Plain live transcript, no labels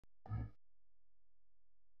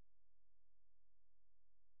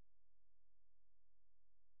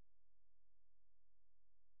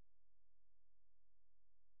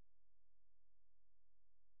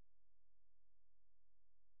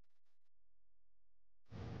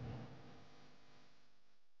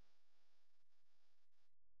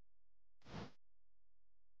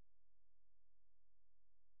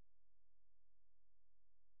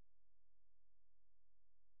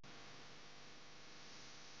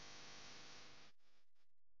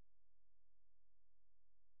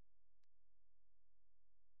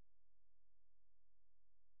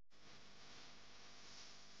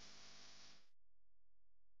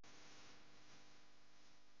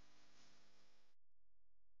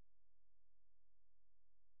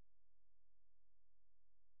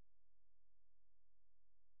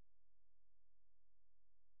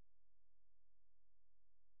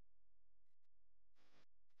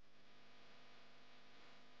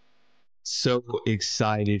So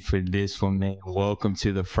excited for this one, man. Welcome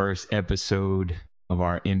to the first episode of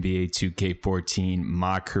our NBA 2K14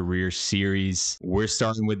 My Career series. We're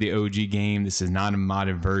starting with the OG game. This is not a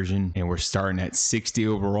modded version, and we're starting at 60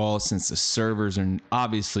 overall since the servers are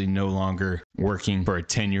obviously no longer working for a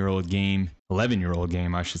 10-year-old game. 11-year-old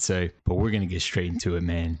game, I should say. But we're going to get straight into it,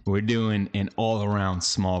 man. We're doing an all-around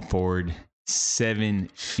small forward, 7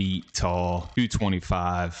 feet tall,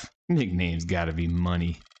 225. Nickname's got to be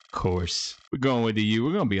money. Course. We're going with the U.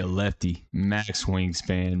 We're going to be a lefty. Max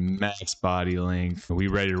wingspan, max body length. We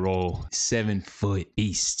ready to roll. 7-foot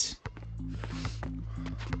beast.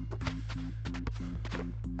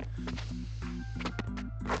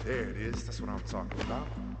 There it is. That's what I'm talking about.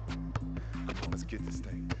 Come on, let's get this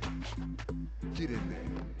thing. Get in there.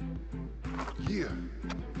 Yeah.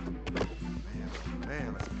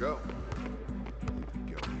 Man, let's go.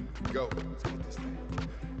 Here we go. Let's get this thing.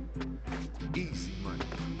 Easy money.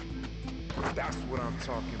 That's what I'm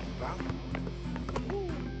talking about. Woo.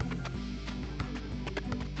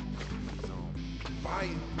 He's on fire.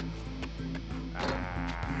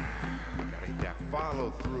 Gotta hit that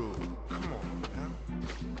follow through. Come on now.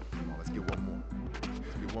 Come on, let's get one more.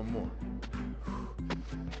 Let's get one more.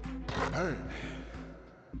 Burn.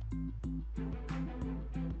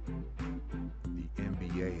 The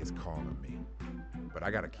NBA is calling me, but I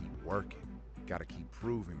gotta keep working. Gotta keep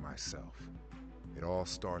proving myself. It all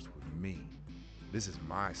starts with me. This is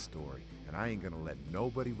my story, and I ain't gonna let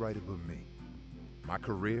nobody write it but me. My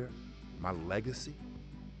career, my legacy,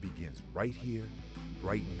 begins right here,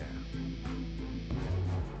 right now.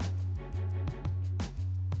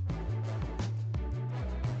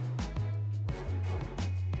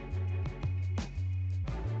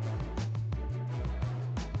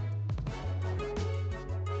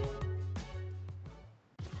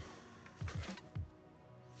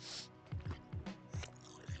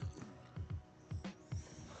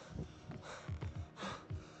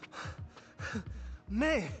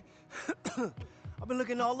 Man, I've been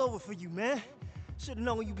looking all over for you, man. Should've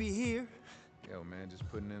known you'd be here. Yo, man, just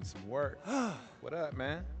putting in some work. What up,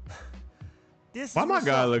 man? This Why is my what's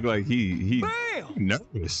guy up. look like he Bam!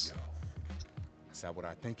 nervous? Is that what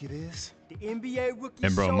I think it is? The NBA rookie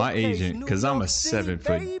And bro, my showcase, agent, New cause I'm a York City,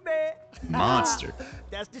 7-foot baby. monster.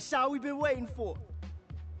 That's the shot we've been waiting for.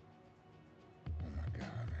 Oh my God,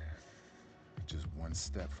 man. Just one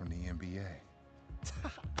step from the NBA.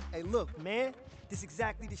 Hey, look, man. This is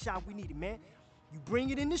exactly the shot we needed, man. You bring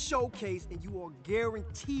it in the showcase, and you are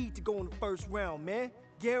guaranteed to go in the first round, man.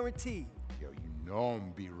 Guaranteed. Yo, you know I'm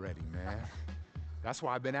gonna be ready, man. That's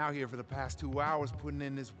why I've been out here for the past 2 hours putting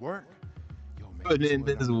in this work. Yo, man, Putting this in is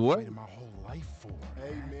what this I've been work? fighting my whole life for.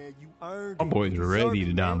 Hey, man, you earned My it. boys You are deserve ready it, to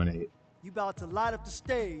man. dominate. You about to light up the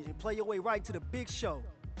stage and play your way right to the big show.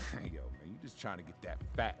 Yo, man, you just trying to get that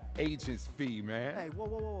fat agent's fee, man. Hey, whoa,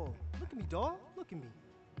 whoa, whoa. Look at me, dawg. Look at me.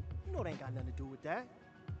 You know it ain't got nothing to do with that.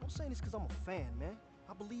 I'm saying this because I'm a fan, man.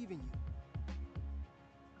 I believe in you.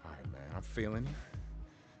 All right, man, I'm feeling you.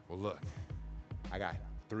 Well, look, I got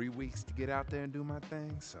 3 weeks to get out there and do my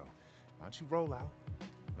thing, so why don't you roll out?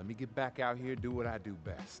 Let me get back out here, do what I do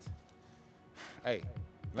best. Hey,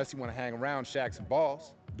 unless you want to hang around, shag some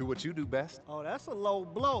balls, do what you do best. Oh, that's a low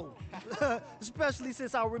blow. Especially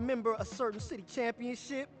since I remember a certain city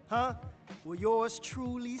championship, huh? Well, yours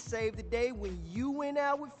truly saved the day when you went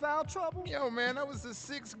out with foul trouble. Yo, man, that was the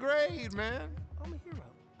 6th grade, man. I'm a hero.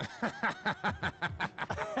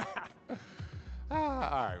 All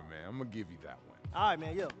right, man, I'm gonna give you that one. All right,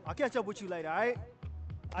 man, yo. I'll catch up with you later, all right?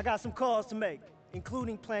 I got some calls to make,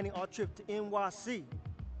 including planning our trip to NYC.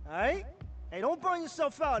 All right? Hey, don't burn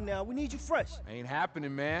yourself out now. We need you fresh. Ain't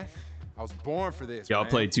happening, man. I was born for this, Y'all man.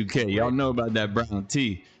 play 2K. Y'all know about that brown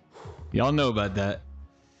tee. Y'all know about that.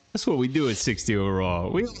 That's what we do at 60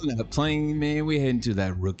 overall. We on that plane, man. We heading to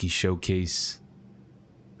that rookie showcase.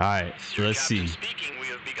 All right, let's see. Speaking, we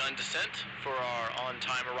have begun descent for our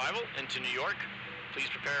on-time arrival into New York. Please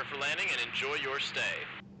prepare for landing and enjoy your stay.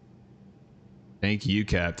 Thank you,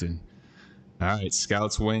 Captain. All right,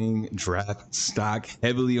 Scouts Wing, draft stock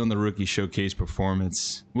heavily on the rookie showcase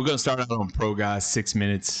performance. We're going to start out on pro guys, 6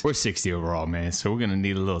 minutes. We're 60 overall, man, so we're going to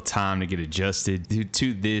need a little time to get adjusted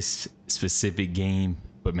to this specific game.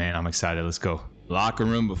 But, man, I'm excited. Let's go. Locker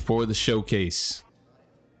room before the showcase.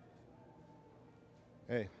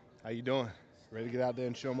 Hey, how you doing? Ready to get out there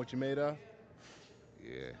and show them what you're made of?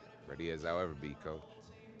 Yeah, ready as I'll ever be, coach.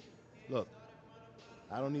 Look,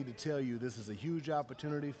 I don't need to tell you this is a huge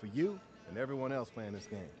opportunity for you and everyone else playing this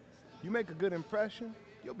game. You make a good impression,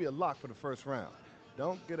 you'll be a lock for the first round.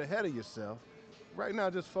 Don't get ahead of yourself. Right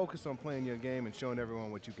now, just focus on playing your game and showing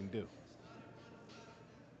everyone what you can do.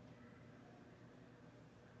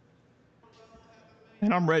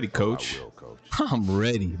 And I'm ready, Oh, coach. I will, Coach. I'm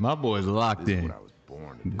ready. My boy's locked This is in. what I was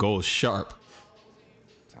born to do. Goal sharp.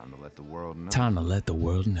 Time to let the world know. Time to let the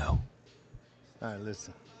world know. All right,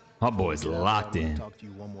 listen. My Before we boy's get out of locked here, I in. want to talk to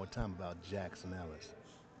you one more time about Jackson Ellis.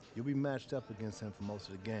 You'll be matched up against him for most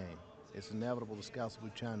of the game. It's inevitable the scouts will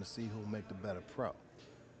be trying to see who'll make the better pro.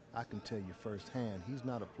 I can tell you firsthand, he's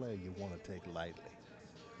not a player you want to take lightly.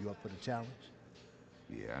 You up for the challenge?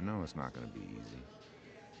 Yeah, I know it's not going to be easy.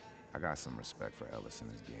 I got some respect for Ellis in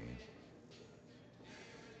his game.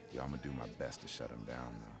 Yeah, I'm going to do my best to shut him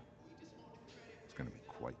down, though. It's going to be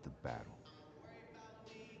quite the battle.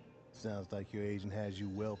 Sounds like your agent has you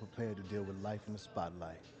well prepared to deal with life in the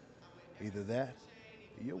spotlight. Either that,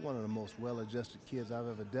 or you're one of the most well-adjusted kids I've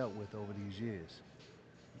ever dealt with over these years.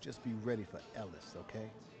 Just be ready for Ellis, okay?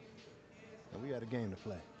 Now, we got a game to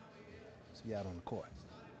play. See you out on the court.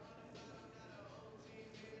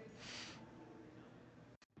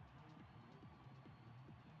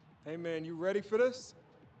 Hey, man, you ready for this?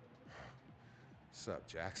 What's up,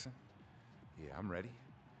 Jackson? Yeah, I'm ready.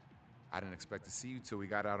 I didn't expect to see you till we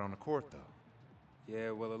got out on the court, though.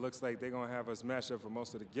 Yeah, well, it looks like they're gonna have us match up for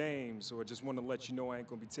most of the game, so I just want to let you know I ain't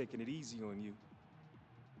gonna be taking it easy on you.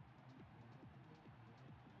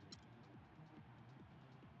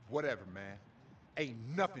 Whatever, man. Ain't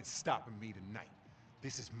nothing stopping me tonight.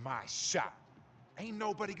 This is my shot. Ain't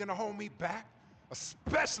nobody gonna hold me back,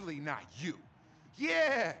 especially not you.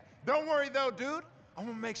 Yeah, don't worry though, dude. I'm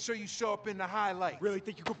gonna make sure you show up in the highlights. Really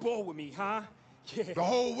think you could ball with me, huh? Yeah. The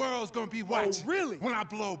whole world's gonna be watching. really? When I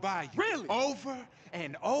blow by you. Really? Over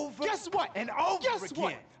and over. Guess what? And over Guess again.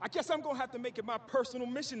 what? I guess I'm gonna have to make it my personal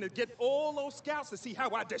mission to get all those scouts to see how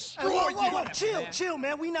I Hey, destroy whoa, you. chill,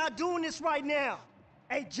 man. We not doing this right now.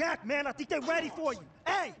 Hey, Jack, man, I think they're ready for you.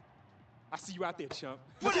 Hey, I see you out there, chump.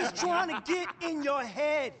 we're just trying to get in your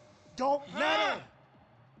head. Don't let him.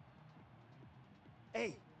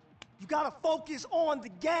 Hey, you gotta focus on the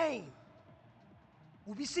game.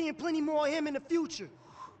 We'll be seeing plenty more of him in the future.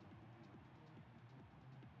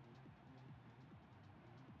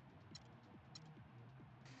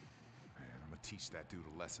 Man, I'm gonna teach that dude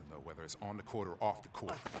a lesson though, whether it's on the court or off the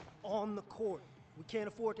court. On the court. We can't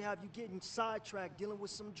afford to have you getting sidetracked dealing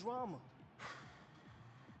with some drama.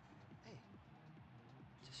 Hey,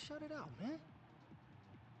 just shut it out, man.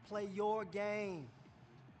 Play your game.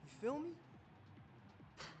 You feel me?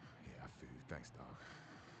 Yeah, I feel you. Thanks, dog.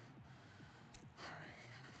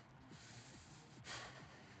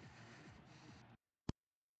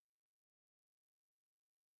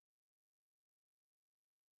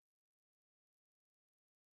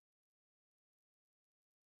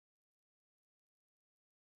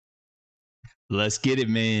 Let's get it,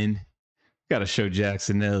 man. Gotta show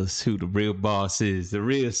Jackson Ellis who the real boss is. The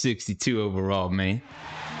real 62 overall, man.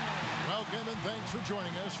 Welcome and thanks for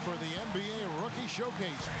joining us for the NBA Rookie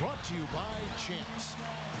Showcase, brought to you by Champs.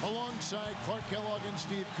 Alongside Clark Kellogg and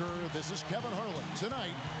Steve Kerr, this is Kevin Harlan.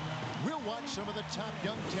 Tonight, we'll watch some of the top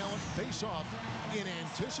young talent face off in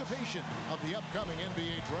anticipation of the upcoming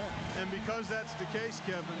NBA draft. And because that's the case,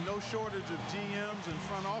 Kevin, no shortage of GMs and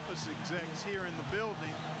front office execs here in the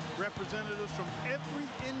building. Representatives from every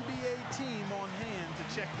NBA team on hand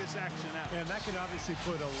to check this action out. And that can obviously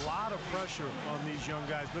put a lot of pressure on these young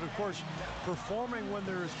guys. But of course, performing when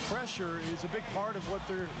there is pressure is a big part of what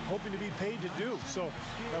they're hoping to be paid to do. So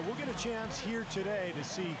we'll get a chance here today to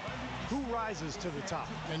see who rises to the top.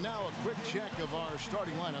 And now a quick check of our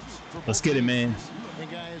starting lineups. For Let's get it, man. Hey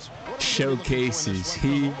guys, what Showcases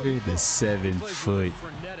here, the 7-foot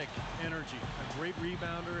Frenetic energy, a great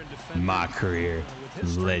rebounder and defender. my career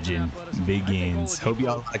legend begins. Hope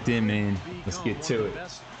y'all locked in, man. Let's get to it.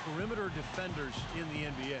 Best perimeter defenders in the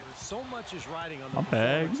NBA. So much is riding on the Not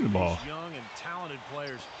bad. performance Give of me the ball. these young and talented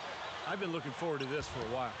players. I've been looking forward to this for a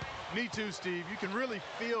while. Me too, Steve. You can really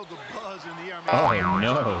feel the buzz in the air. Oh,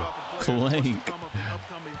 no. Clank.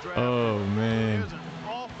 Oh, man. There's an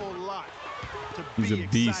awful lot to He's be a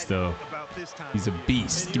beast, excited though. about this time He's a of year.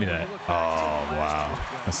 beast. Give me that. Oh, wow.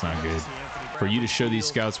 That's not good. For you to show these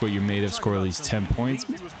scouts what you're made of, score at least 10 points.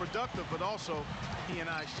 He was productive, but also he and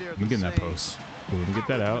I shared Let me the get in that same post. Ooh, let me get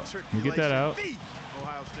that out. Let me get that out. The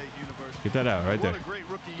Ohio State University. Get that out right What there. a great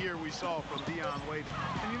rookie year we saw from Deion Waiters.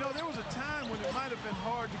 And you know, there was a time when it might have been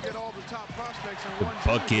hard to get all the top prospects in The one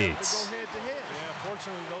gym together buckets. to go head to head. Yeah,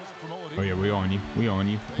 fortunately, those promoted. Oh, yeah, we on you. We on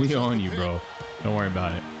you. We on you, bro. Don't worry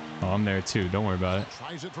about it. Oh, I'm there, too. Don't worry about it.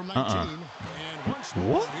 Tries it from 19. And once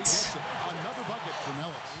more, What? he gets it. Another bucket from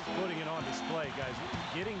Ellis. Putting it on display, guys.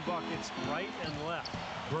 Getting buckets right and left.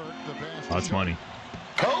 Burt the pass. Oh, that's money.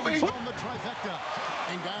 Kobe on the trifecta.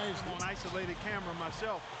 And guys, On isolated camera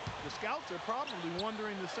myself, the scouts are probably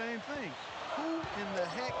wondering the same thing. Who in the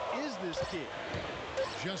heck is this kid?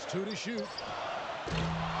 Just 2 to shoot.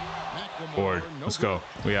 Board. Let's go.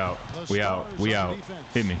 We out. We out. We out.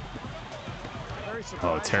 Hit me.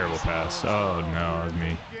 Oh, terrible pass. Oh, no, that was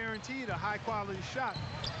me. Guaranteed a high-quality shot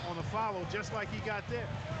on the follow, just like he got there.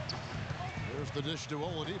 Here's the dish to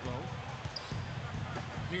Oladipo.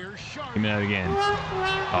 Here's Sharp. Give me that again.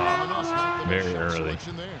 Oh, very early.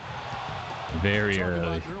 Very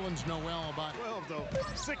early. 12, though.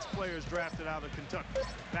 6 players drafted out of Kentucky.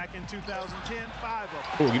 Back in 2010, 5 of them.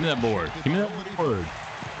 Oh, give me that board. Give me that board.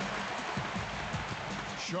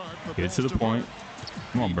 Get it to the point.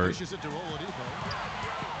 Come on, Bert.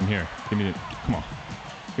 I'm here. Give me the. Come on.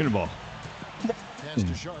 Give me the ball.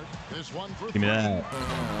 Give me that.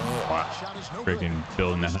 Wow. Freaking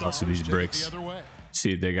building the house with these bricks.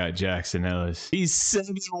 See if they got Jackson Ellis. He's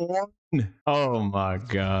 7-1. Oh my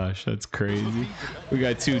gosh, that's crazy. We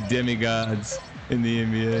got 2 demigods in the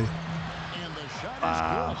NBA.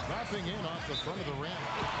 Wow.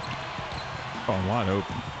 Oh, wide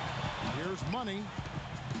open. Here's money.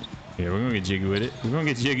 Yeah, we're gonna get jiggy with it. We're gonna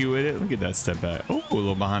get jiggy with it. Look at that step back. Oh, a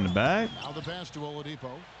little behind the back. Now the pass to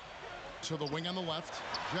Oladipo. To the wing on the left.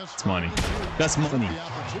 That's money. That's money.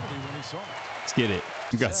 Let's get it.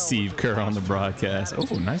 We got Steve Kerr on the broadcast. Oh,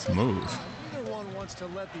 nice move.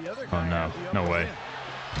 Oh, no. No way.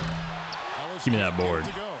 Give me that board.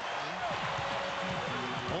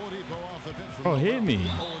 Oh, hit me.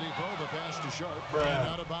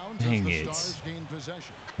 Dang it.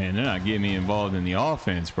 Man, they're not getting me involved in the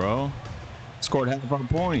offense, bro. Scored half our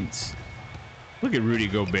points. Look at Rudy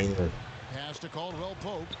Gobert. Pass to Caldwell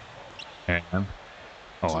Pope. Damn.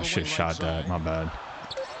 Oh, I should have shot that. My bad.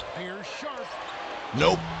 Here's Sharp.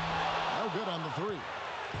 Nope. No good on the 3.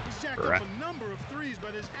 He's jacked up a number of threes,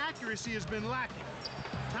 but his accuracy has been lacking.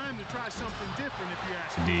 Time to try something different if you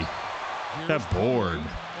ask me. Indeed. That board.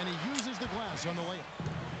 And he uses the glass on the layup.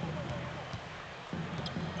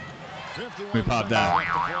 Let me pop that.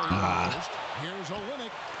 Here's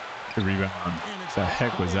Olynyk. The rebound. The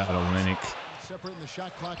heck was that, Olynyk? Separating the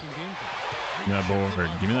shot clock and game. Give me that board.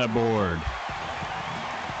 Give me that board.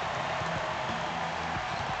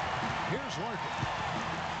 Here's Larkin.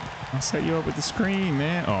 I'll set you up with the screen,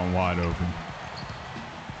 man. Oh, I'm wide open.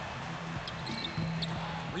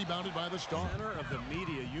 Rebounded by the star. Center of the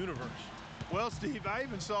media universe. Well, Steve, I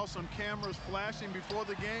even saw some cameras flashing before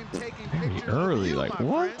the game, taking pictures early, of you, like my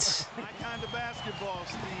what? Friend. My kind of basketball,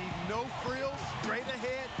 Steve. No frills, straight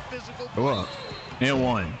ahead, physical. Go up. And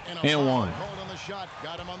one. And one. Called on the shot.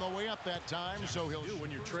 Got him on the way up that time, so he'll do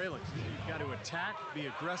when you're trailing. You've got to attack, be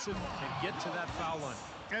aggressive, and get to that foul line.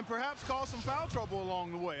 And perhaps cause some foul trouble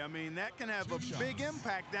along the way. I mean, that can have a big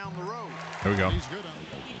impact down the road. Here we go. He's good on it.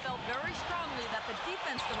 He felt very strongly that the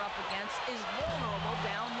defense they're up against is vulnerable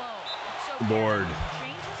down low. So Board.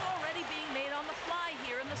 changes already being made on the fly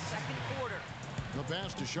here in the second quarter. The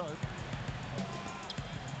pass to Sharp.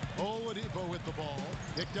 Oladipo with the ball.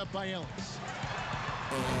 Picked up by Ellis.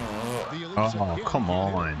 Oh, come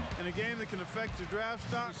on. In a game that can affect your draft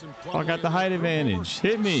stock. Oh, I got the height advantage.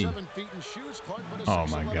 Hit me. Oh,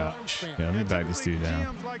 my gosh. Yeah, let me back this dude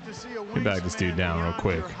down. Let me back this dude down real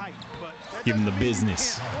quick. Give him the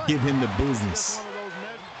business. Give him the business.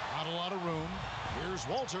 Not a lot of room. Here's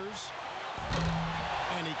Walters.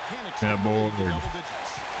 And he can't Yeah, board. Things have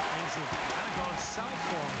kind of gone south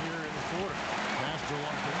for him here in the quarter. Pass to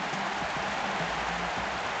Larkin.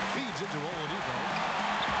 Feeds it to Oladipo.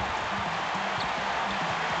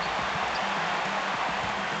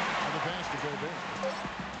 And the pass to Gobert.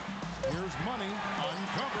 Here's money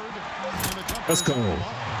uncovered. Let's go.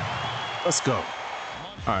 Let's go.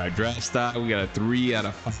 All right, draft stock. We got a 3 out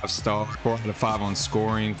of 5 star, 4 out of 5 on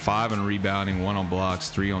scoring, 5 on rebounding, 1 on blocks,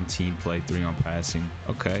 3 on team play, 3 on passing.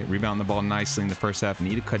 Okay, rebound the ball nicely in the first half.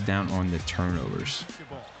 Need to cut down on the turnovers.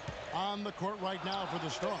 On the court right now for the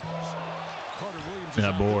Stars. Carter Williams.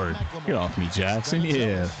 That board. Get off me, Jackson.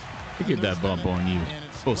 Yeah, we get that bump on you.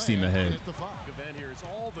 Full steam ahead. Event here. It's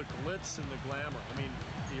all the glitz and the glamour. I mean,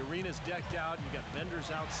 the arena's decked out. You got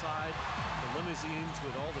vendors outside, the limousines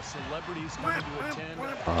with all the celebrities coming to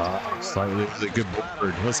attend. Slightly good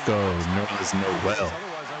board. Let's go. Noah's Noel.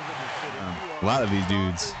 A lot of these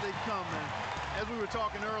dudes. As we were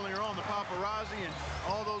talking earlier on, the paparazzi and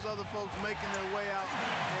all those other folks making their way out.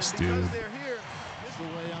 And Dude. because they're here, This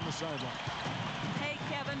way on the sideline. Hey,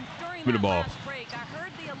 Kevin, during Give me the that ball. last break, I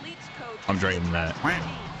heard the elites coach. I'm draining that.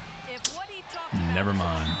 If what he talked about Never is a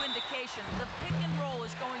mind. true indication, the pick and roll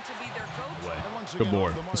is going to be their coach. Good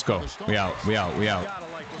board. Let's go. We out. We out. We out. Gotta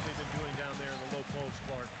like what they've been doing down there in the low post,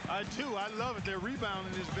 Clark. I do. I love it. Their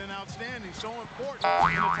rebounding has been outstanding. So important in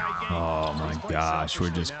a tight game. Oh my gosh,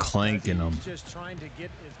 we're just clanking them. Just trying to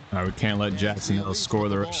get All right, we can't let Jackson Ellis score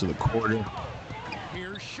the rest of the quarter.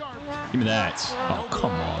 Here's Sharp. Give me that. Oh,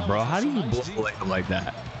 come on, bro. How do you blow a layup like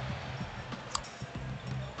that?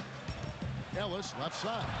 Ellis left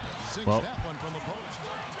side. Sinks Well, that one from the post.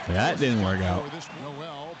 that didn't work out.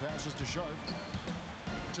 Noel passes to Sharp.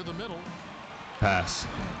 To the middle. Pass.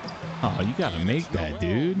 Oh, you got to make that,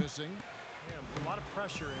 dude. Missing. Yeah, a lot of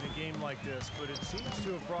pressure in a game like this, but it seems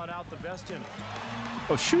to have brought out the best in him.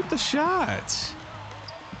 Oh, shoot the shot.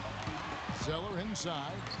 Zeller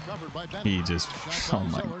inside, covered by Bennett. He just, oh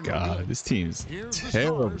my God, this team's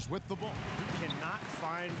terrible. With the ball. He cannot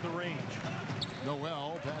find the range.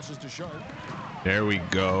 Noel passes to Sharp. There we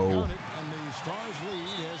go. And the Stars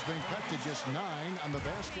lead has been cut to just 9 on the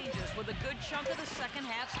basket. With a good chunk of the second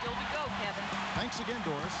half still to go, Kevin. Thanks again,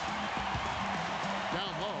 Doris. Down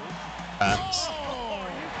low. Oh, are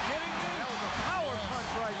you kidding me? That was a power punch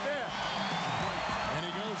right there. And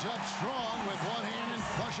he goes up strong with one hand and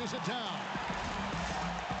flushes it down.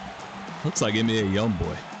 Looks like NBA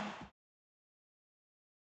Youngboy.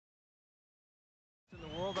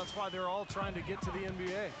 That's why they're all trying to get to the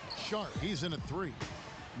NBA. Sharp, he's in at 3.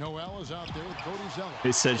 Noel is out there with Cody Zeller.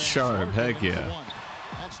 They said Sharp, heck yeah.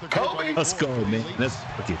 Let's go, man. That's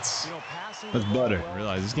buckets. That's butter.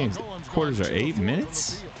 Realize this game's quarters are 8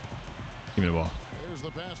 minutes. Give me the ball.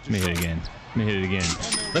 Let me hit it again. Let me hit it again.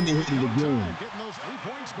 Let me hit it again. Getting those 3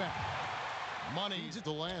 points back. Money's at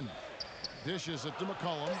the land. Dishes it to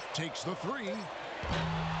McCollum. Takes the 3.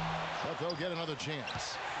 But they'll get another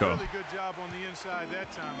chance. Go. Really good job on the inside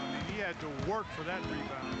that time. I mean, he had to work for that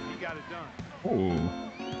rebound. He got it done. Ooh.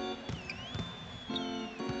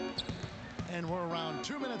 And we're around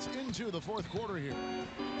 2 minutes into the 4th quarter here.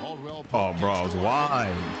 Caldwell. Oh, bro, I was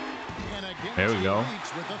wide. There we go.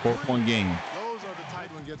 4-point game. Those are the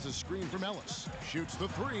tight one. Gets a screen from Ellis. Shoots the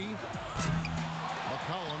 3.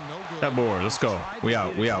 McCollum, no good. That board. Let's go. We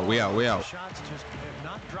out. We out. We out. We out. Shots just have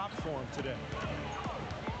not dropped for him today.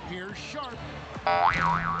 Here's Sharp.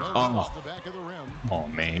 Oh. The back of the rim. Oh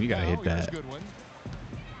man, you gotta hit that. Good one.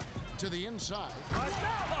 To the inside.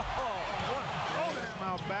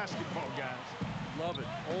 Mouth basketball, guys. Love it.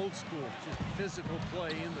 Old school. Just physical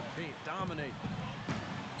play in the paint. Dominate.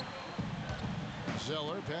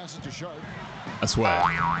 Zeller passes to Sharp. That's wet.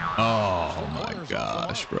 Oh my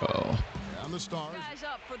gosh, bro. On the Stars. Guys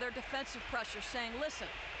up for their defensive pressure, saying, listen,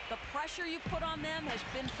 the pressure you put on them has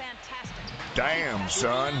been fantastic. Damn,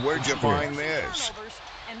 son, where'd you find this?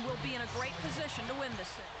 And we'll be in a great position to win this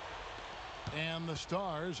thing. And the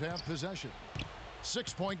Stars have possession.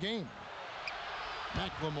 6-point game.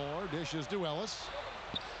 McLemore dishes to Ellis.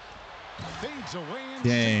 Fades away and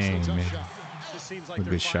dang, man. Just seems like a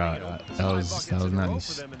good shot. That was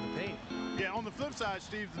nice. Yeah, on the flip side,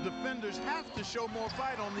 Steve, the defenders have to show more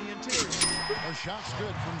fight on the interior. A shot's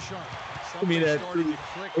good from Sharp. Give me that starting to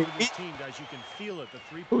click for this team, guys. You can feel it. The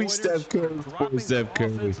three-pointers. Steph Curry. Steph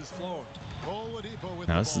Curry.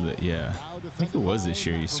 Now, this is it. Yeah, I think it was this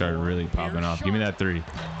year you started really popping off. Give me that 3.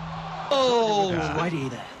 Oh, righty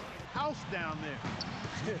there. House down there.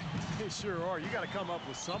 They sure are. You got to come up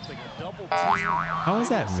with something. A double team. How is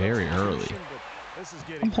that very early?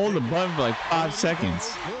 I'm holding the button for like 5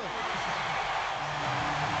 seconds.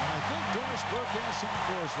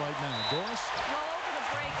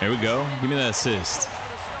 There we go. Give me that assist.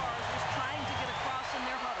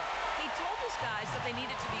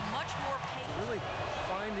 Really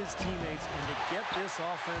find his teammates and to get this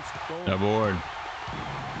offense going. That board.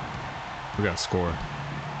 We got to score.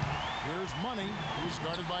 Here's Money. He's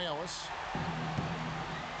guarded by Ellis.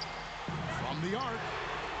 From the arc.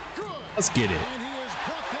 Good. Let's get it.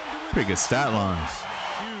 Pretty good stat line.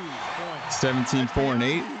 17, 4, and 8.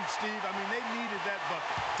 Steve, I mean, they needed that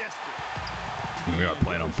bucket. Desperate. We got to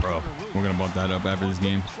play it on pro. We're going to bump that up after this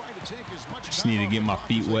game. Just need to get my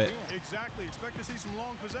feet wet. Exactly. Expect to see some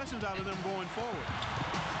long possessions out of them going forward.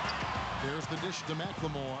 There's the dish to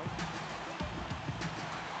McLemore.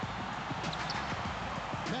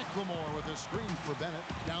 McLemore with a screen for Bennett.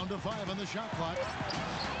 Down to 5 on the shot clock.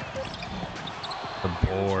 The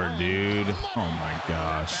board, dude. Oh my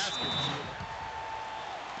gosh.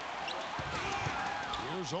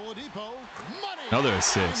 Here's Oladipo. Money. Another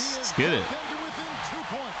assist. Let's get it. Within 2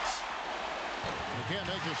 points. You can't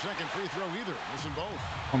make the second free throw either. Missing both.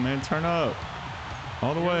 Oh man, turn up.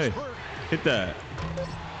 All the way. Hit that.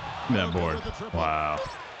 That board. Wow.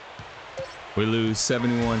 We lose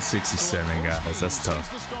 71-67, guys. That's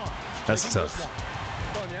tough. That's tough.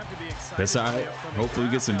 That's all right. Hopefully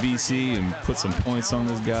we get some VC and put some points on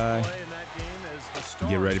this guy.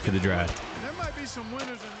 Get ready for the draft.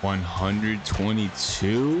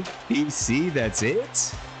 122 VC, that's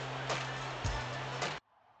it?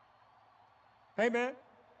 Hey, man.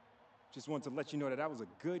 Just wanted to let you know that was a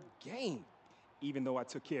good game. even though I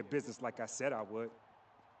took care of business like I said I would.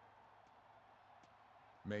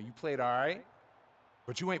 Man, you played all right,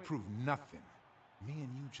 but you ain't proved nothing. Me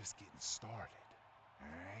and you just getting started, all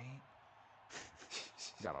right?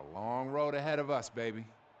 Got a long road ahead of us, baby.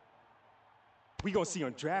 We gonna see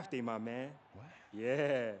on draft day, my man. What?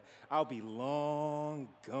 Yeah, I'll be long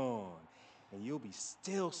gone, and you'll be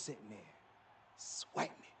still sitting there,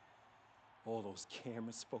 sweating it. All those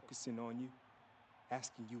cameras focusing on you,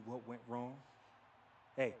 asking you what went wrong.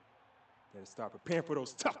 Hey, better start preparing for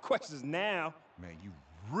those tough questions now. Man, you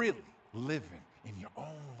really living in your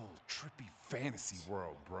own little trippy fantasy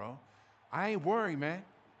world, bro. I ain't worried, man.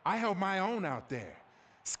 I held my own out there.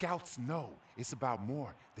 Scouts know it's about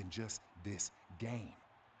more than just this game,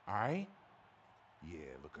 all right? Yeah,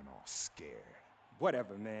 looking all scared.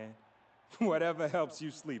 Whatever, man. Whatever helps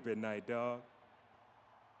you sleep at night, dog.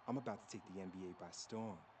 I'm about to take the NBA by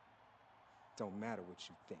storm. Don't matter what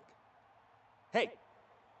you think. Hey,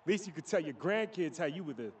 at least you could tell your grandkids how you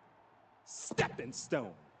were the stepping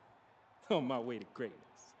stone on my way to greatness.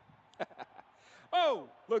 Oh,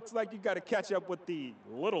 looks like you got to catch up with the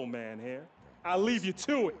little man here. I'll leave you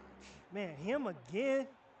to it. Man, him again?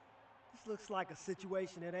 This looks like a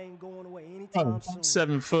situation that ain't going away anytime soon.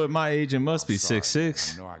 7 foot. My agent must be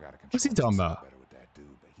 6'6". I know I gotta control What's he talking myself about? better with that dude,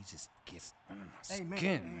 but he just gets under my Hey,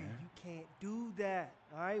 skin, man, you can't do that,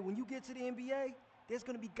 all right? When you get to the NBA, there's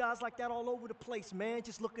going to be guys like that all over the place, man,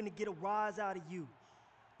 just looking to get a rise out of you.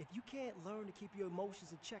 If you can't learn to keep your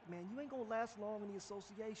emotions in check, man, you ain't going to last long in the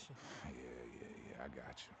association. Yeah, I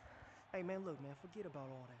got you. Hey, man, look, man, forget about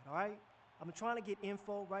all that, all right? I'm trying to get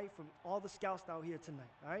info, right, from all the scouts out here tonight,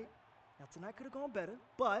 all right? Now, tonight could have gone better,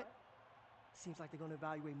 but it seems like they're going to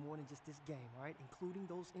evaluate more than just this game, all right, including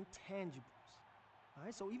those intangibles. All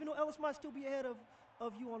right, so even though Ellis might still be ahead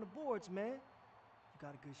of you on the boards, man, you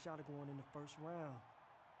got a good shot of going in the first round.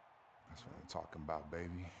 That's what I'm talking about,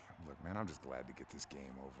 baby. Look, man, I'm just glad to get this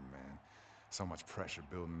game over, man. So much pressure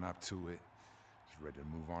building up to it. Just ready to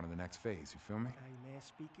move on to the next phase, you feel me? Hey, man,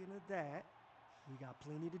 speaking of that, we got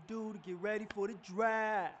plenty to do to get ready for the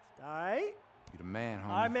draft, all right? You the man, homie.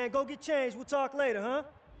 All right, man, go get changed. We'll talk later, huh?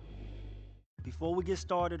 Before we get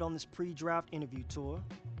started on this pre-draft interview tour,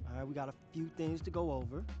 all right, we got a few things to go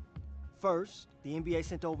over. First, the NBA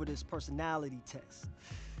sent over this personality test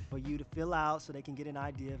for you to fill out so they can get an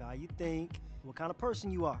idea of how you think, what kind of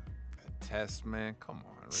person you are. A test, man? Come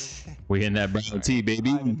on, really? We in that brown tee,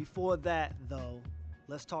 baby. All right, and before that, though,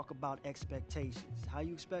 let's talk about expectations. How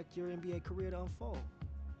you expect your NBA career to unfold.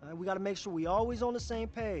 All right, we got to make sure we always on the same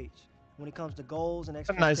page when it comes to goals and A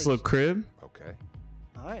expectations. nice little crib. Okay.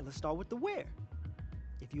 All right, let's start with the where.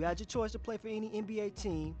 If you had your choice to play for any NBA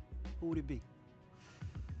team, who would it be?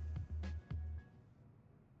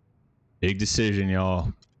 Big decision,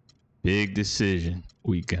 y'all. Big decision.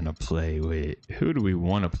 We gonna play with. Who do we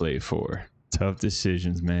want to play for? Tough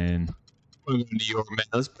decisions, man. We're going to New York, man.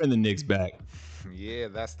 Let's bring the Knicks back. Yeah,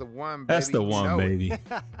 that's the one, baby. That's the You one, know it. baby.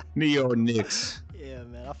 New York Knicks. Yeah,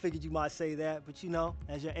 man, I figured you might say that, but you know,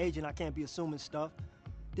 as your agent, I can't be assuming stuff.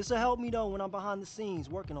 This'll help me, though, when I'm behind the scenes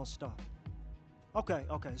working on stuff. Okay,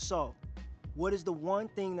 so what is the one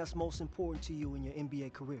thing that's most important to you in your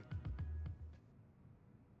NBA career?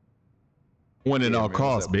 Win at Yeah, all man,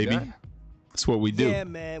 costs, what's up, we baby. done? That's what we do. Yeah,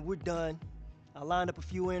 man, we're done. I lined up a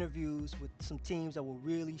few interviews with some teams that were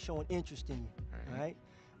really showing interest in you, all right?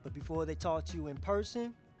 But before they talk to you in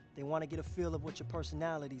person, they want to get a feel of what your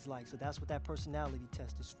personality's like. So that's what that personality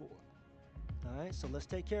test is for. All right, so let's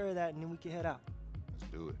take care of that and then we can head out.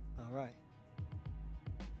 Let's do it. All right.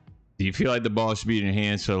 Do you feel like the ball should be in your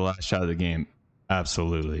hands for the last shot of the game?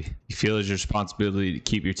 Absolutely. You feel it's your responsibility to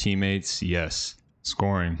keep your teammates? Yes.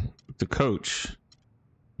 Scoring. The coach?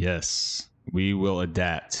 Yes. We will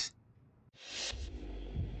adapt.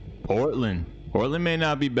 Portland. Portland may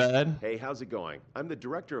not be bad. Hey, how's it going? I'm the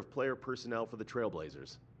Director of Player Personnel for the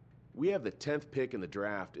Trailblazers. We have the 10th pick in the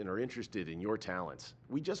draft and are interested in your talents.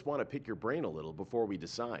 We just want to pick your brain a little before we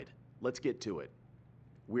decide. Let's get to it.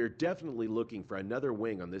 We're definitely looking for another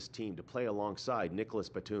wing on this team to play alongside Nicholas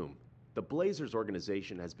Batum. The Blazers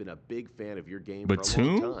organization has been a big fan of your game for a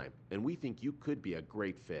Batum? long time, and we think you could be a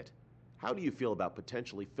great fit. How do you feel about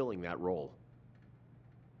potentially filling that role?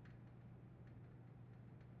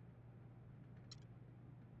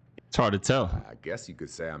 It's hard to tell. I guess you could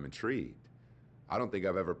say I'm intrigued. I don't think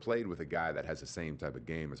I've ever played with a guy that has the same type of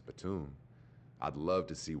game as Batum. I'd love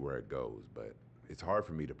to see where it goes, but it's hard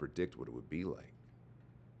for me to predict what it would be like.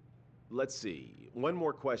 Let's see. One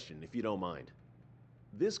more question, if you don't mind.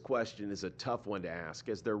 This question is a tough one to ask,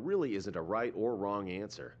 as there really isn't a right or wrong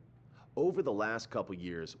answer. Over the last couple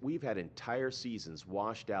years, we've had entire seasons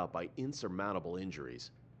washed out by insurmountable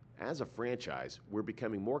injuries. As a franchise, we're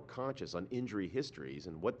becoming more conscious on injury histories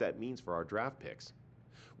and what that means for our draft picks.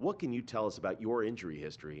 What can you tell us about your injury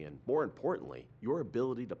history and, more importantly, your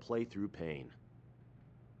ability to play through pain?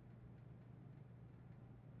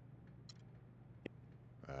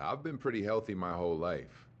 I've been pretty healthy my whole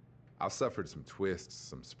life. I've suffered some twists,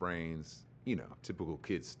 some sprains, you know, typical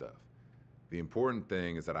kid stuff. The important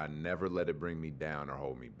thing is that I never let it bring me down or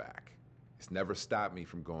hold me back. It's never stopped me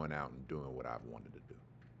from going out and doing what I've wanted to do.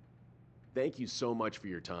 Thank you so much for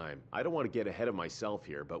your time. I don't want to get ahead of myself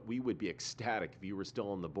here, but we would be ecstatic if you were still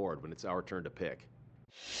on the board when it's our turn to pick.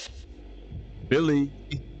 Billy.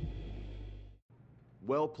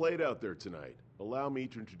 Well played out there tonight. Allow me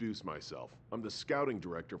to introduce myself. I'm the scouting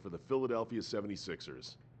director for the Philadelphia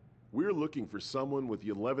 76ers. We're looking for someone with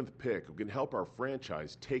the 11th pick who can help our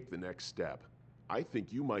franchise take the next step. I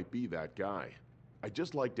think you might be that guy. I'd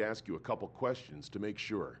just like to ask you a couple questions to make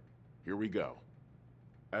sure. Here we go.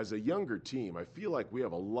 As a younger team, I feel like we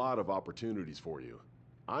have a lot of opportunities for you.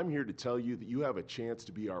 I'm here to tell you that you have a chance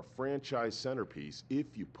to be our franchise centerpiece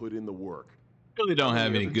if you put in the work. Really don't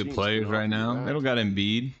have any good players right now. They don't got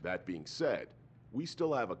Embiid. That being said, we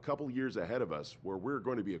still have a couple years ahead of us where we're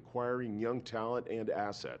going to be acquiring young talent and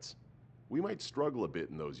assets. We might struggle a bit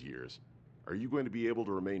in those years. Are you going to be able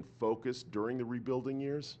to remain focused during the rebuilding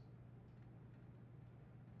years?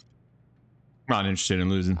 I'm not interested in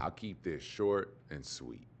losing. I'll keep this short and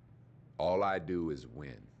sweet. All I do is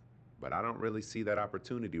win. But I don't really see that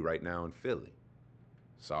opportunity right now in Philly.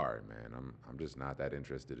 Sorry, man. I'm just not that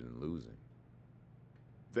interested in losing.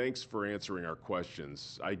 Thanks for answering our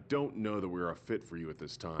questions. I don't know that we're a fit for you at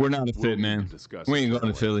this time. We're not a fit, man. We ain't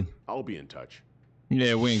going to Philly. I'll be in touch.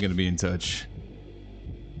 Yeah, we ain't going to be in touch.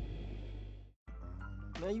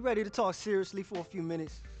 Man, you ready to talk seriously for a few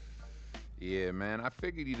minutes? Yeah, man. I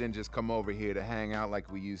figured you didn't just come over here to hang out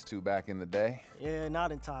like we used to back in the day. Yeah,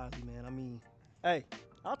 not entirely, man. I mean, hey,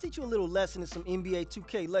 I'll teach you a little lesson in some NBA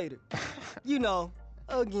 2K later. You know,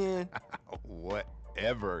 again.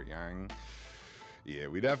 Whatever, young. Yeah,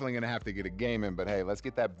 we definitely gonna have to get a game in, but hey, let's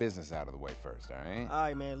get that business out of the way first, all right? All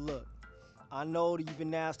right, man, look. I know that you've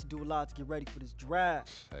been asked to do a lot to get ready for this draft.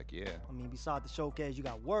 Heck yeah. I mean, besides the showcase, you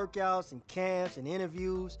got workouts and camps and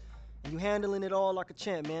interviews, and you handling it all like a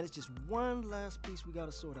champ, man. It's just one last piece we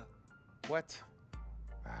gotta sort out. What?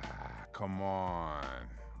 Come on.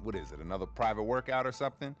 What is it, another private workout or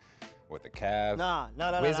something? With the Cavs? Nah.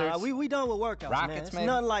 We done with workouts, Rockets, man. It's maybe?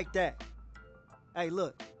 nothing like that. Hey,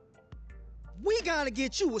 look. We gotta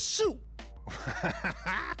get you a suit.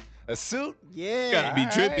 A suit? Yeah. Gotta be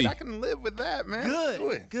drippy. Right, I can live with that, man.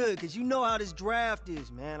 Good, because you know how this draft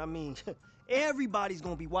is, man. I mean, everybody's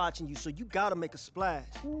gonna be watching you, so you gotta make a splash.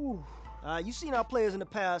 You seen how players in the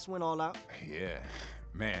past went all out. Yeah,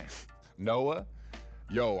 man. Noah?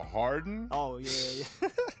 Yo, Harden? Oh, yeah.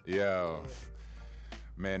 Yo.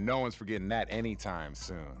 Man, no one's forgetting that anytime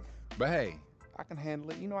soon. But hey, I can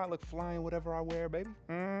handle it. You know I look fly in whatever I wear, baby.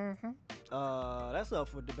 That's up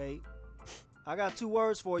for debate. I got 2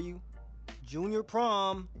 words for you. Junior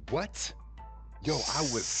prom. What? Yo, I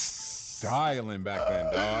was styling back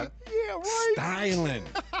then, dog. Yeah, right. Styling.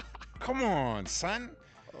 Come on, son.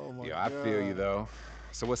 Oh, my Yo, God. I feel you, though.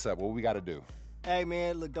 So what's up? What we got to do? Hey,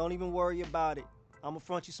 man, look, don't even worry about it. I'm going to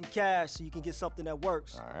front you some cash so you can get something that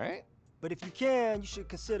works. All right. But if you can, you should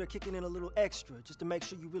consider kicking in a little extra just to make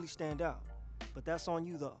sure you really stand out. But that's on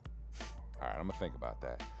you, though. All right, I'm going to think about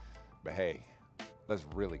that. But hey, let's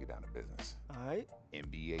really get down to business. All right.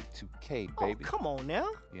 NBA 2K, baby. Oh, come on now.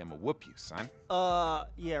 Yeah, I'm going to whoop you, son.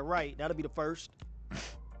 Yeah, right. That'll be the first.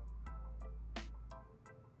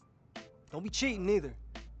 Don't be cheating either.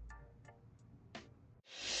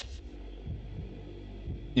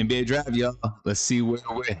 NBA draft, y'all. Let's see where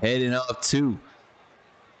we're heading up to.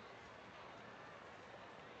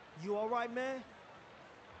 You all right, man?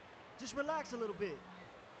 Just relax a little bit.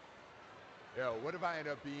 Yo, what if I end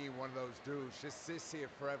up being one of those dudes just sits here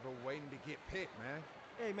forever waiting to get picked, man?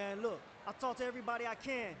 Hey, man, look. I talked to everybody I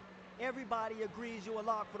can. Everybody agrees you're a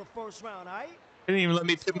lock for the first round, all right? They didn't even let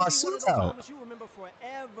me pick my suit out. Moments you remember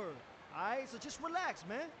forever, all right? So just relax,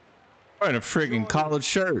 man. Wearing a friggin' collared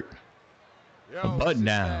shirt. Yo, A button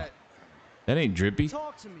down. That ain't drippy.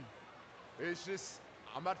 Talk to me. It's just,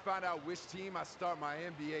 I'm about to find out which team I start my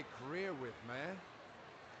NBA career with, man.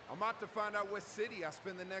 I'm about to find out what city I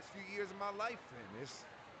spend the next few years of my life in. It's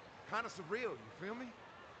kind of surreal, you feel me?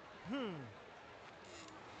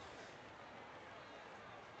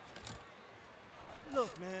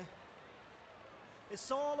 Look, man.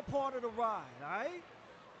 It's all a part of the ride, all right?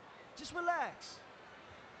 Just relax.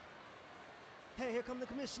 Hey, here come the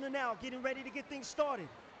commissioner now, getting ready to get things started.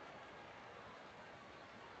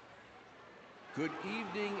 Good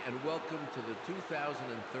evening and welcome to the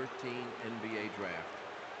 2013 NBA Draft.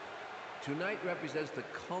 Tonight represents the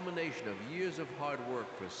culmination of years of hard work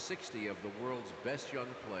for 60 of the world's best young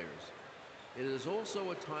players. It is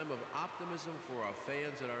also a time of optimism for our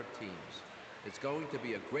fans and our teams. It's going to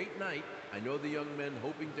be a great night. I know the young men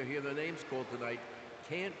hoping to hear their names called tonight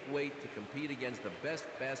can't wait to compete against the best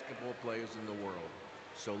basketball players in the world.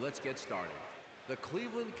 So let's get started. The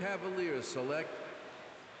Cleveland Cavaliers select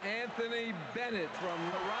Anthony Bennett from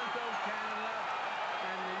Toronto, Canada,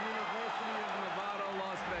 and the University of Nevada,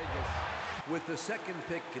 Las Vegas. With the second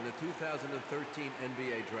pick in the 2013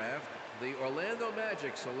 NBA Draft, the Orlando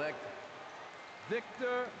Magic select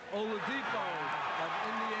Victor Oladipo of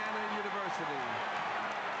Indiana University.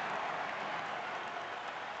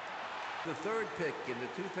 The third pick in the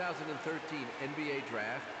 2013 NBA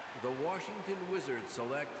Draft, the Washington Wizards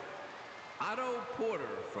select Otto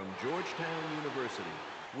Porter from Georgetown University.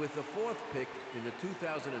 With the fourth pick in the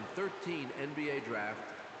 2013 NBA Draft,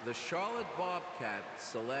 the Charlotte Bobcats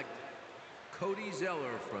select Cody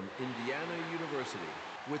Zeller from Indiana University.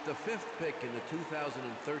 With the fifth pick in the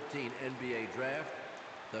 2013 NBA Draft,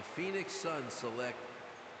 the Phoenix Suns select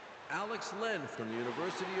Alex Len from the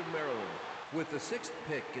University of Maryland. With the sixth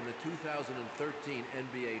pick in the 2013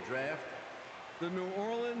 NBA Draft, the New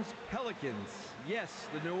Orleans Pelicans, yes,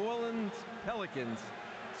 the New Orleans Pelicans,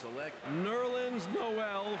 select Nerlens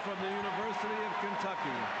Noel from the University of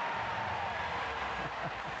Kentucky.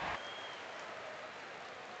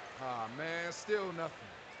 Ah, man, still nothing.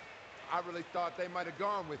 I really thought they might have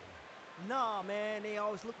gone with me. Nah, man, they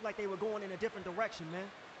always looked like they were going in a different direction, man.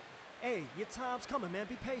 Hey, your time's coming, man.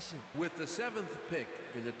 Be patient. With the seventh pick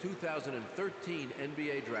in the 2013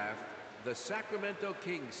 NBA Draft, the Sacramento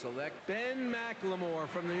Kings select Ben McLemore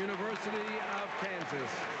from the University of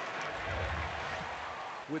Kansas.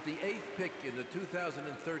 With the eighth pick in the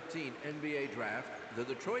 2013 NBA Draft, the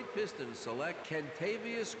Detroit Pistons select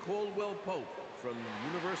Kentavious Caldwell-Pope from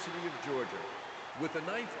the University of Georgia. With the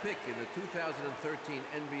ninth pick in the 2013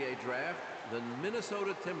 NBA Draft, the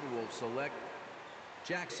Minnesota Timberwolves select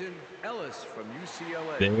Jackson Ellis from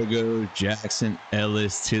UCLA. There goes Jackson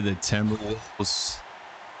Ellis to the Timberwolves.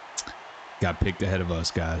 Got picked ahead of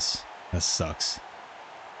us, guys. That sucks.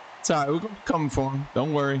 It's all right. We're going to be coming for him.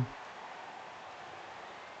 Don't worry.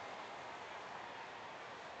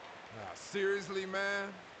 Seriously, man?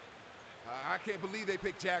 I can't believe they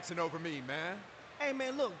picked Jackson over me, man. Hey,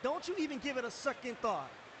 man, look, don't you even give it a second thought,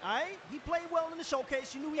 all right? He played well in the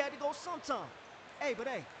showcase. You knew he had to go sometime. Hey, but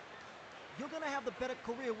hey, you're going to have the better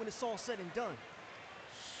career when it's all said and done.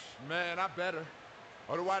 Man, I better.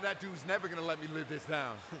 Otherwise, that dude's never going to let me live this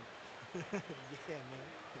down. Yeah, man.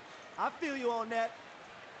 I feel you on that.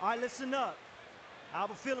 All right, listen up. I have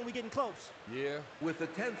a feeling we're getting close. Yeah. With the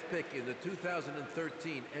 10th pick in the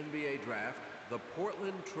 2013 NBA Draft, the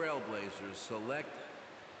Portland Trailblazers select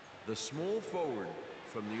the small forward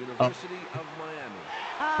from the University of Miami.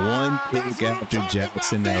 One pick after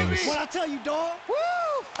Jackson Ellis. What I tell you, dog? Woo!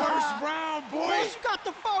 First round, boy. Man, you got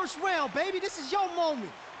the first round, baby. This is your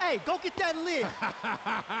moment. Hey, go get that lid.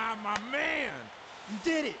 My man. You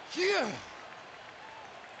did it. Yeah.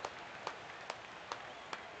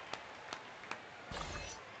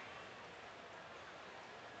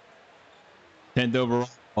 And overall,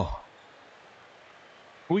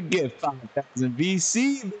 we get 5,000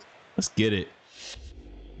 VC. Let's get it.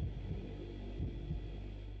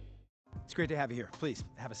 It's great to have you here. Please,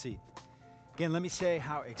 have a seat. Again, let me say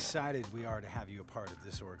how excited we are to have you a part of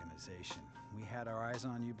this organization. We had our eyes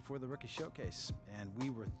on you before the Rookie Showcase, and we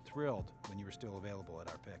were thrilled when you were still available at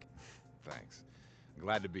our pick. Thanks. I'm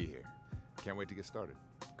glad to be here. Can't wait to get started.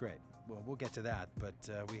 Great. Well, we'll get to that, but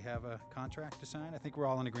we have a contract to sign. I think we're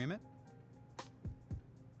all in agreement.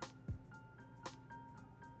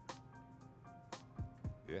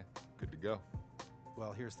 Yeah, good to go.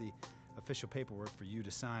 Well, here's the official paperwork for you to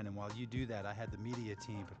sign, and while you do that, I had the media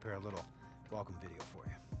team prepare a little welcome video for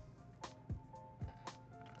you.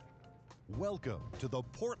 Welcome to the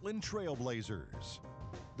Portland Trailblazers.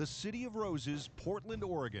 The City of Roses, Portland,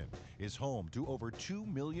 Oregon, is home to over 2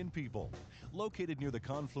 million people. Located near the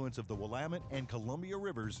confluence of the Willamette and Columbia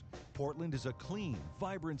Rivers, Portland is a clean,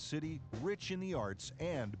 vibrant city, rich in the arts,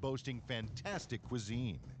 and boasting fantastic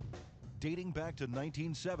cuisine. Dating back to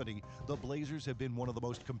 1970, the Blazers have been one of the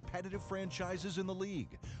most competitive franchises in the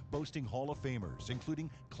league, boasting Hall of Famers, including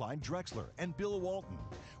Clyde Drexler and Bill Walton.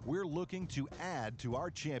 We're looking to add to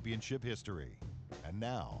our championship history. And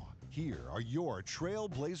now, here are your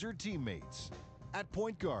Trailblazer teammates. At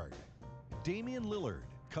point guard, Damian Lillard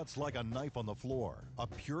cuts like a knife on the floor, a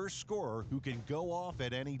pure scorer who can go off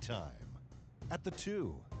at any time. At the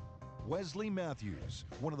 2, Wesley Matthews,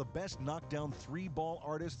 one of the best knockdown three-ball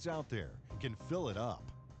artists out there, can fill it up.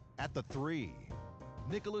 At the 3,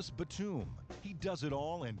 Nicholas Batum. He does it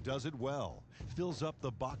all and does it well. Fills up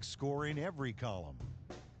the box score in every column.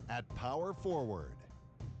 At power forward,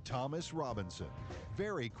 Thomas Robinson.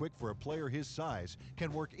 Very quick for a player his size,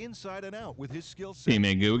 can work inside and out with his skill set. Hey,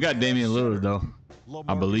 man, good. We got Damian Lillard, though.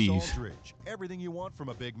 I believe. Aldridge. Everything you want from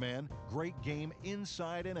a big man. Great game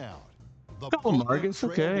inside and out. The Oh, Marcus.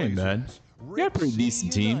 Okay, ain't bad. We got a pretty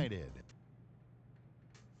decent team.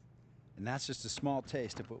 And that's just a small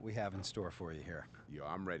taste of what we have in store for you here. Yo,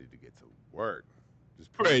 I'm ready to get to work.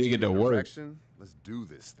 Just ready to get to work. Let's do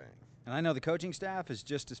this thing. And I know the coaching staff is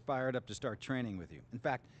just as fired up to start training with you. In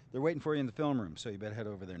fact, they're waiting for you in the film room, so you better head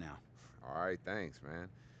over there now. All right, thanks, man.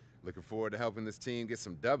 Looking forward to helping this team get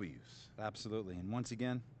some W's. Absolutely. And once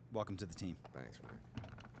again, welcome to the team. Thanks, man.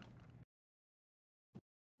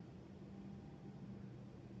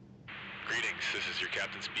 Greetings, this is your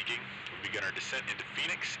captain speaking. We begin our descent into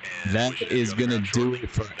Phoenix. And that is going to do it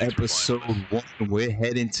for episode 1. We're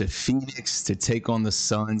heading to Phoenix to take on the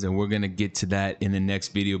Suns, and we're going to get to that in the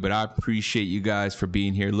next video. But I appreciate you guys for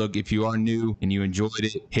being here. Look, if you are new and you enjoyed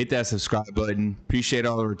it, hit that subscribe button. Appreciate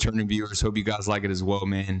all the returning viewers. Hope you guys like it as well,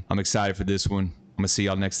 man. I'm excited for this one. I'm going to see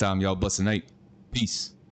y'all next time. Y'all bless the night.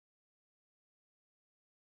 Peace.